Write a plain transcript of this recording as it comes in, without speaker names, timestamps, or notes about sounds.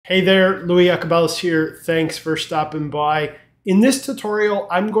Hey there, Louis Akabelis here. Thanks for stopping by. In this tutorial,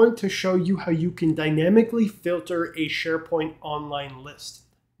 I'm going to show you how you can dynamically filter a SharePoint Online list.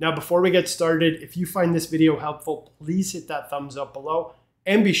 Now, before we get started, if you find this video helpful, please hit that thumbs up below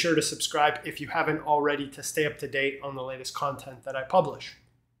and be sure to subscribe if you haven't already to stay up to date on the latest content that I publish.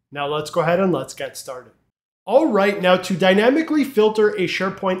 Now let's go ahead and let's get started. All right, now to dynamically filter a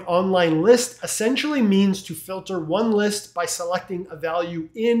SharePoint Online list essentially means to filter one list by selecting a value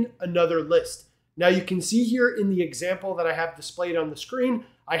in another list. Now you can see here in the example that I have displayed on the screen,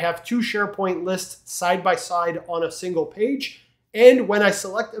 I have two SharePoint lists side by side on a single page. And when I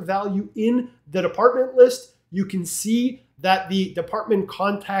select a value in the department list, you can see that the department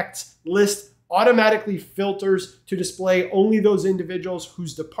contacts list automatically filters to display only those individuals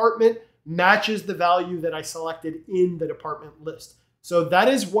whose department matches the value that I selected in the department list. So that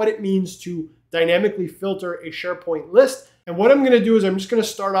is what it means to dynamically filter a SharePoint list. And what I'm going to do is I'm just going to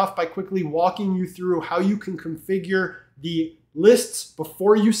start off by quickly walking you through how you can configure the lists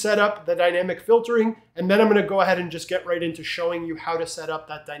before you set up the dynamic filtering. And then I'm going to go ahead and just get right into showing you how to set up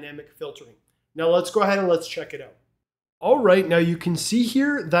that dynamic filtering. Now let's go ahead and let's check it out. All right, now you can see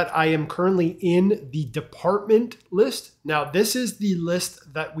here that I am currently in the department list. Now this is the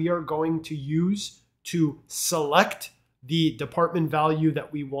list that we are going to use to select the department value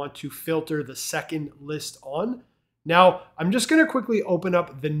that we want to filter the second list on. Now I'm just going to quickly open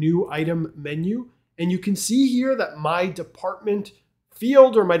up the new item menu, and you can see here that my department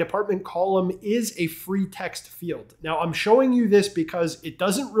field or my department column is a free text field. Now I'm showing you this because it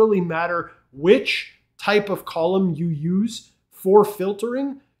doesn't really matter which type of column you use for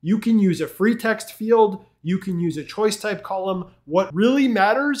filtering. You can use a free text field, you can use a choice type column. What really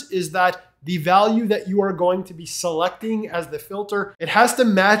matters is that the value that you are going to be selecting as the filter, it has to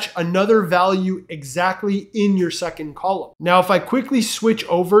match another value exactly in your second column. Now, if I quickly switch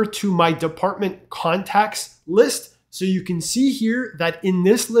over to my department contacts list, so you can see here that in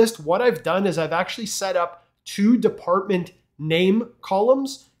this list, what I've done is I've actually set up two department name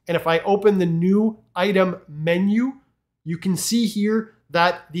columns. And if I open the new item menu, you can see here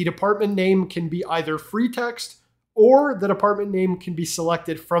that the department name can be either free text or the department name can be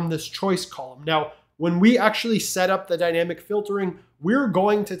selected from this choice column. Now, when we actually set up the dynamic filtering, we're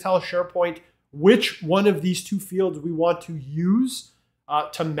going to tell SharePoint which one of these two fields we want to use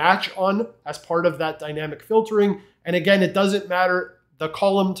to match on as part of that dynamic filtering. And again, it doesn't matter the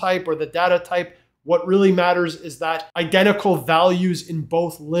column type or the data type. What really matters is that identical values in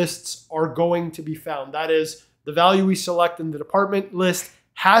both lists are going to be found. That is, the value we select in the department list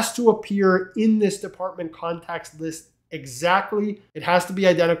has to appear in this department contacts list exactly. It has to be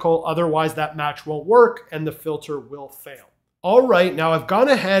identical, otherwise that match won't work and the filter will fail. All right, now I've gone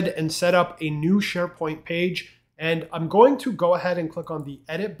ahead and set up a new SharePoint page, and I'm going to go ahead and click on the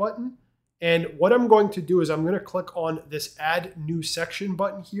edit button. And what I'm going to do is I'm going to click on this add new section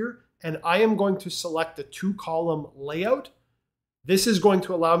button here. And I am going to select the two column layout. This is going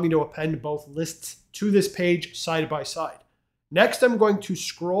to allow me to append both lists to this page side by side. Next, I'm going to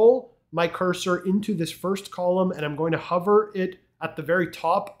scroll my cursor into this first column, and I'm going to hover it at the very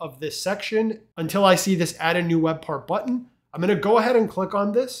top of this section until I see this add a new web part button. I'm going to go ahead and click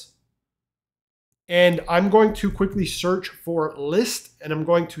on this. And I'm going to quickly search for list, and I'm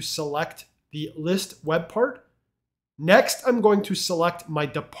going to select the list web part. Next, I'm going to select my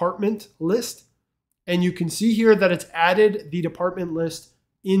department list, and you can see here that it's added the department list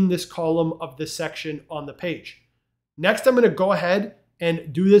in this column of this section on the page. Next, I'm going to go ahead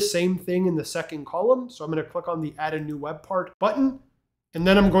and do the same thing in the second column. So I'm going to click on the add a new web part button, and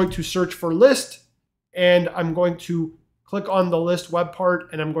then I'm going to search for list, and I'm going to click on the list web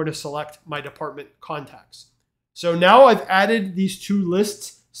part, and I'm going to select my department contacts. So now I've added these two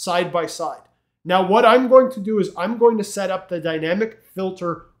lists side by side. Now, what I'm going to do is I'm going to set up the dynamic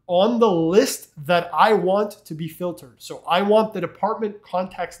filter on the list that I want to be filtered. So I want the department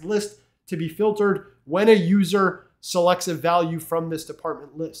contacts list to be filtered when a user selects a value from this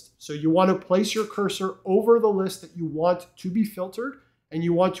department list. So you want to place your cursor over the list that you want to be filtered, and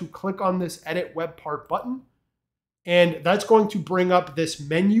you want to click on this edit web part button. And that's going to bring up this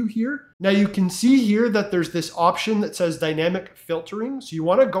menu here. Now you can see here that there's this option that says dynamic filtering. So you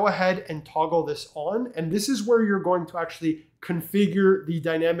want to go ahead and toggle this on. And this is where you're going to actually configure the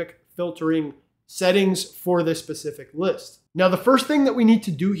dynamic filtering settings for this specific list. Now, the first thing that we need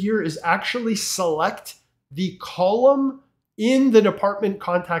to do here is actually select the column in the department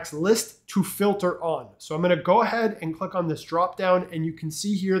contacts list to filter on. So I'm going to go ahead and click on this drop down, and you can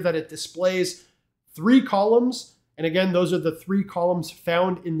see here that it displays three columns. And again, those are the three columns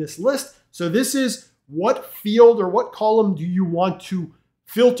found in this list. So this is what field or what column do you want to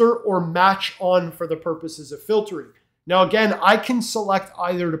filter or match on for the purposes of filtering. Now again, I can select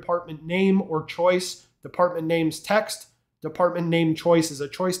either department name or choice. Department name's text, department name choice is a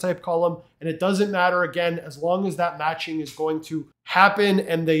choice type column, and it doesn't matter again, as long as that matching is going to happen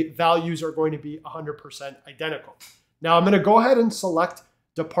and the values are going to be 100% identical. Now I'm going to go ahead and select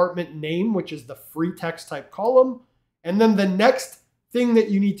department name, which is the free text type column. And then the next thing that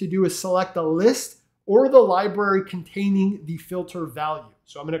you need to do is select a list or the library containing the filter value.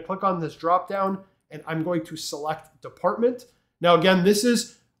 So I'm going to click on this drop down and I'm going to select department. Now again, this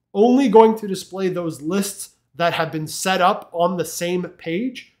is only going to display those lists that have been set up on the same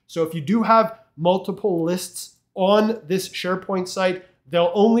page. So if you do have multiple lists on this SharePoint site,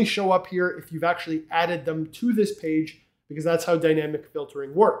 they'll only show up here if you've actually added them to this page, because that's how dynamic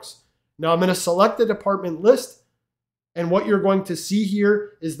filtering works. Now I'm going to select the department list, and what you're going to see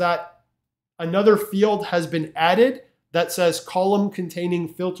here is that another field has been added that says column containing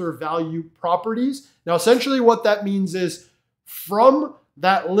filter value properties. Now essentially what that means is from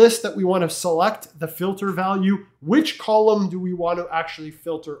that list that we want to select the filter value, which column do we want to actually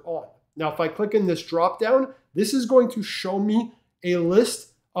filter on? Now, if I click in this drop down, this is going to show me a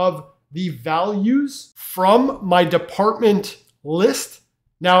list of the values from my department list.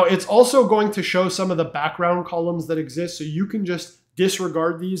 Now, it's also going to show some of the background columns that exist, so you can just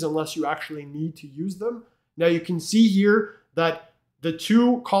disregard these unless you actually need to use them. Now, you can see here that the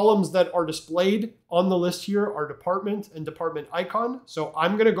two columns that are displayed on the list here are department and department icon. So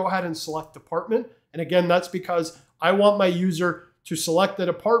I'm going to go ahead and select department. And again, that's because I want my user to select the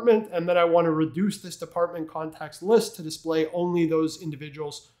department, and then I want to reduce this department contacts list to display only those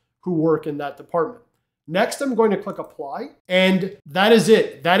individuals who work in that department. Next, I'm going to click apply, and that is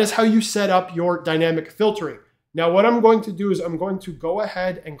it. That is how you set up your dynamic filtering. Now, what I'm going to do is I'm going to go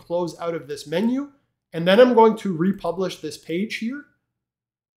ahead and close out of this menu, and then I'm going to republish this page here.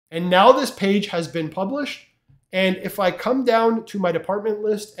 And now this page has been published. And if I come down to my department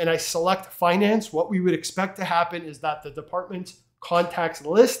list and I select finance, what we would expect to happen is that the department contacts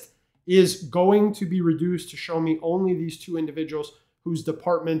list is going to be reduced to show me only these two individuals whose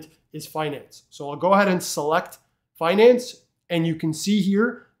department is finance. So I'll go ahead and select finance, and you can see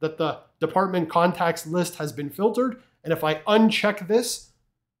here that the department contacts list has been filtered. And if I uncheck this,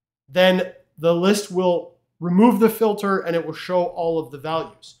 then the list will remove the filter and it will show all of the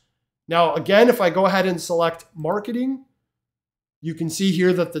values. Now, again, if I go ahead and select marketing, you can see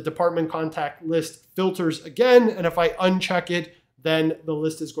here that the department contact list filters again. And if I uncheck it, then the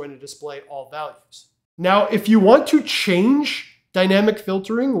list is going to display all values. Now, if you want to change dynamic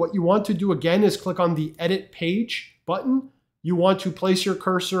filtering, what you want to do again is click on the edit page button. You want to place your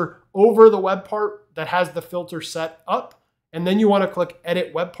cursor over the web part that has the filter set up. And then you want to click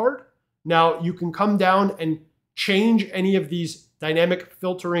edit web part. Now you can come down and change any of these dynamic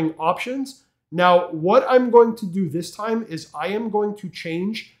filtering options. Now, what I'm going to do this time is I am going to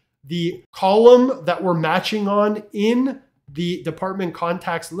change the column that we're matching on in the department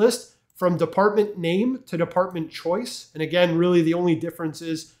contacts list from department name to department choice. And again, really the only difference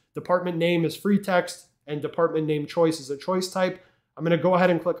is department name is free text and department name choice is a choice type. I'm going to go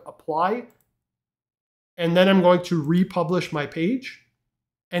ahead and click apply. And then I'm going to republish my page.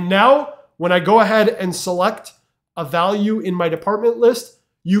 And now when I go ahead and select a value in my department list,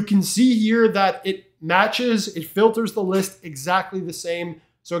 you can see here that it matches, it filters the list exactly the same.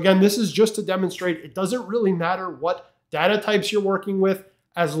 So again, this is just to demonstrate it doesn't really matter what data types you're working with,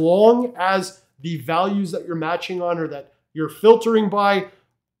 as long as the values that you're matching on or that you're filtering by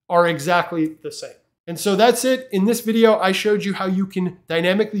are exactly the same. And so that's it. In this video, I showed you how you can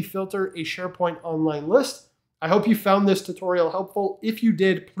dynamically filter a SharePoint Online list. I hope you found this tutorial helpful. If you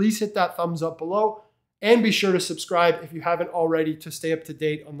did, please hit that thumbs up below. And be sure to subscribe if you haven't already to stay up to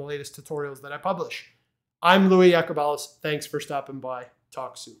date on the latest tutorials that I publish. I'm Louis Yacobalis. Thanks for stopping by.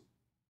 Talk soon.